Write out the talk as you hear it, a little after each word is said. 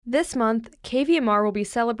This month, KVMR will be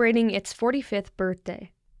celebrating its 45th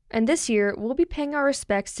birthday. And this year, we'll be paying our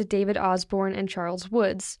respects to David Osborn and Charles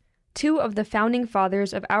Woods, two of the founding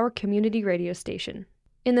fathers of our community radio station.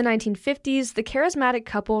 In the 1950s, the charismatic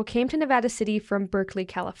couple came to Nevada City from Berkeley,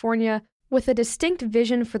 California, with a distinct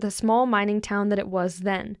vision for the small mining town that it was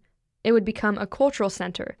then. It would become a cultural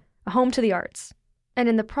center, a home to the arts. And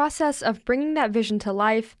in the process of bringing that vision to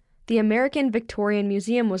life, the American Victorian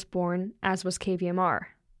Museum was born, as was KVMR.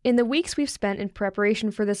 In the weeks we've spent in preparation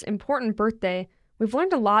for this important birthday, we've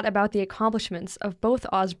learned a lot about the accomplishments of both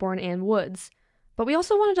Osborn and Woods, but we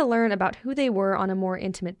also wanted to learn about who they were on a more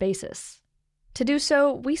intimate basis. To do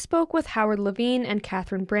so, we spoke with Howard Levine and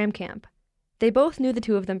Katherine Bramcamp. They both knew the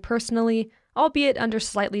two of them personally, albeit under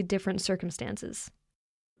slightly different circumstances.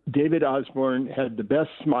 David Osborn had the best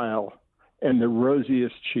smile and the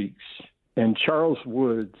rosiest cheeks, and Charles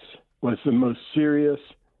Woods was the most serious,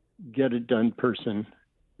 get-it-done person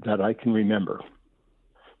that I can remember.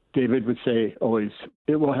 David would say always,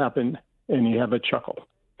 "It will happen," and he'd have a chuckle.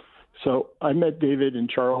 So I met David and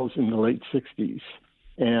Charles in the late 60s,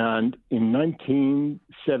 and in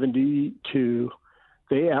 1972,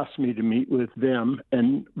 they asked me to meet with them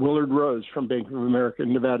and Willard Rose from Bank of America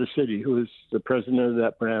in Nevada City, who was the president of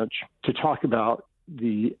that branch, to talk about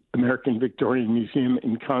the American Victorian Museum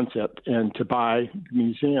in concept and to buy the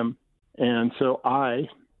museum. And so I,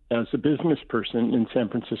 as a business person in San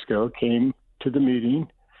Francisco, came to the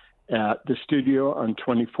meeting at the studio on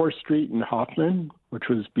 24th Street in Hoffman, which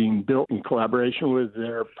was being built in collaboration with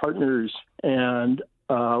their partners. And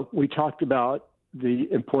we talked about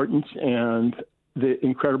the importance and the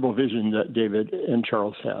incredible vision that David and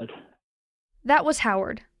Charles had. That was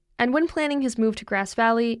Howard. And when planning his move to Grass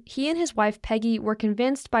Valley, he and his wife Peggy were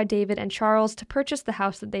convinced by David and Charles to purchase the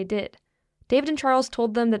house that they did. David and Charles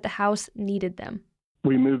told them that the house needed them.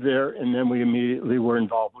 We moved there, and then we immediately were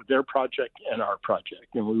involved with their project and our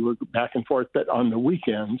project. And we were back and forth. But on the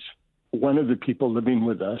weekends, one of the people living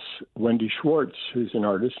with us, Wendy Schwartz, who's an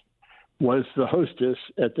artist, was the hostess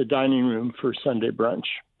at the dining room for Sunday brunch.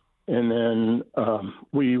 And then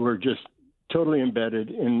we were just totally embedded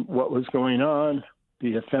in what was going on,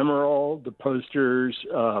 the ephemeral, the posters,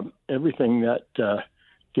 everything that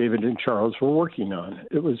David and Charles were working on.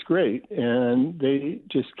 It was great. And they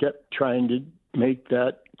just kept trying to make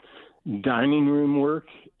that dining room work.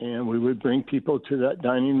 And we would bring people to that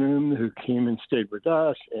dining room who came and stayed with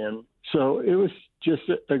us. And so it was just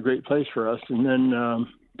a great place for us. And then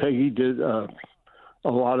Peggy did a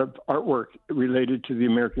lot of artwork related to the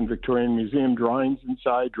American Victorian Museum, drawings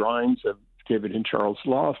inside, drawings of David and Charles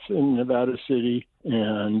lofts in Nevada City,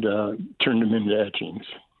 and turned them into etchings.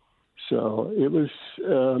 So it was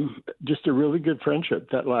just a really good friendship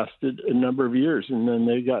that lasted a number of years. And then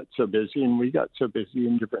they got so busy, and we got so busy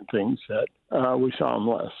in different things that we saw them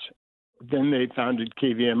less. Then they founded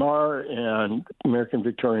KVMR and American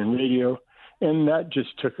Victorian Radio, and that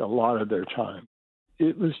just took a lot of their time.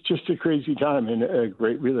 It was just a crazy time and a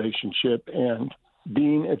great relationship. And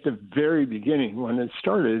being at the very beginning when it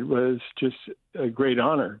started was just a great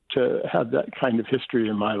honor to have that kind of history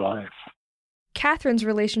in my life. Katherine's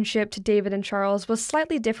relationship to David and Charles was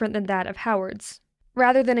slightly different than that of Howard's.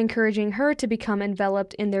 Rather than encouraging her to become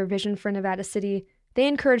enveloped in their vision for Nevada City, they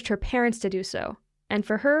encouraged her parents to do so. And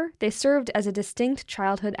for her, they served as a distinct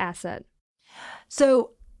childhood asset.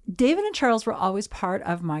 So David and Charles were always part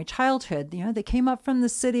of my childhood. You know, they came up from the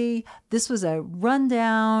city. This was a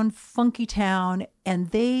rundown, funky town,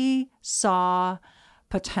 and they saw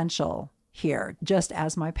potential here, just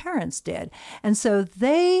as my parents did. And so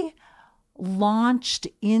they launched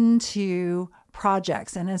into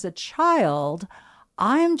projects. And as a child,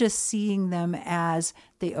 I'm just seeing them as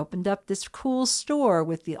they opened up this cool store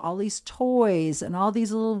with all these toys and all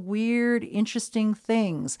these little weird, interesting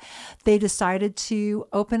things. They decided to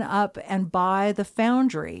open up and buy the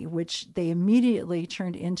Foundry, which they immediately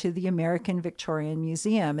turned into the American Victorian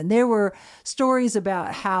Museum. And there were stories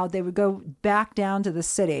about how they would go back down to the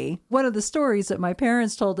city. One of the stories that my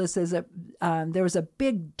parents told us is that there was a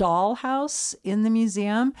big dollhouse in the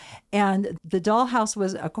museum, and the dollhouse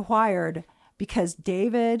was acquired because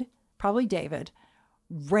David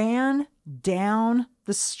ran down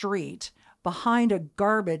the street behind a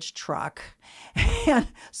garbage truck, and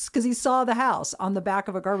because he saw the house on the back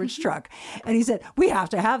of a garbage truck. And he said, "We have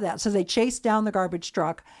to have that." So they chased down the garbage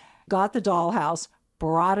truck, got the dollhouse,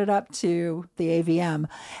 brought it up to the AVM.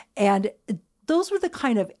 And those were the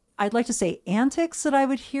kind of I'd like to say antics that I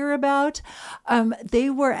would hear about.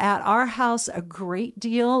 They were at our house a great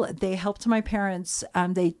deal. They helped my parents.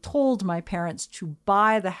 They told my parents to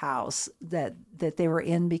buy the house that they were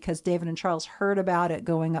in because David and Charles heard about it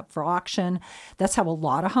going up for auction. That's how a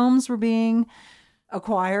lot of homes were being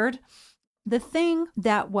acquired. The thing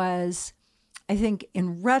that was, I think,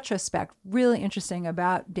 in retrospect, really interesting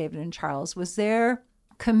about David and Charles was their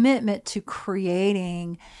commitment to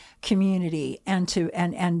creating community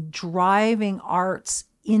and driving arts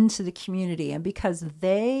into the community. And because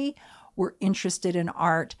they were interested in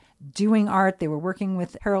art, doing art, they were working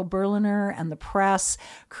with Harold Berliner and the press,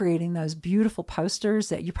 creating those beautiful posters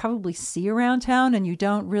that you probably see around town and you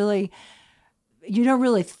don't really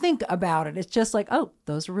think about it. It's just like, oh,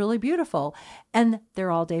 those are really beautiful. And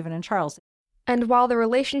they're all David and Charles. And while the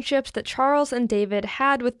relationships that Charles and David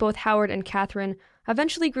had with both Howard and Katherine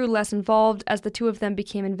eventually grew less involved as the two of them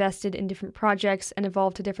became invested in different projects and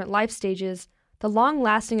evolved to different life stages, the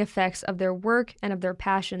long-lasting effects of their work and of their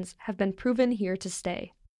passions have been proven here to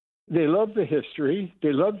stay. They love the history.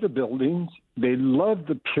 They love the buildings. They love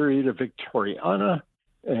the period of Victoriana.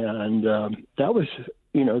 And that was,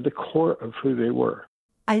 the core of who they were.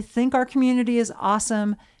 I think our community is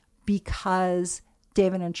awesome because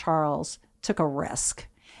David and Charles took a risk.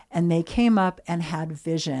 And they came up and had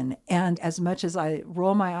vision. And as much as I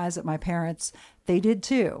roll my eyes at my parents, they did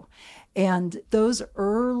too. And those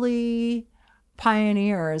early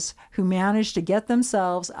pioneers who managed to get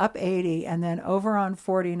themselves up 80 and then over on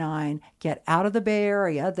 49, get out of the Bay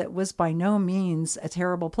Area that was by no means a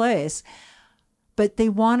terrible place, but they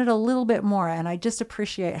wanted a little bit more. And I just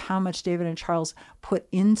appreciate how much David and Charles put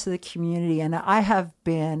into the community. And I have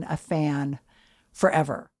been a fan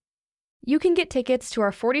forever. You can get tickets to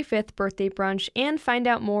our 45th birthday brunch and find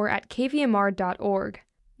out more at kvmr.org.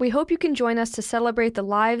 We hope you can join us to celebrate the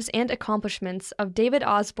lives and accomplishments of David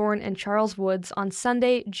Osborn and Charles Woods on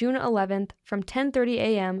Sunday, June 11th from 10:30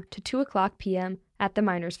 a.m. to 2 o'clock p.m. at the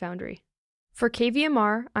Miners Foundry. For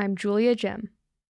KVMR, I'm Julia Gem.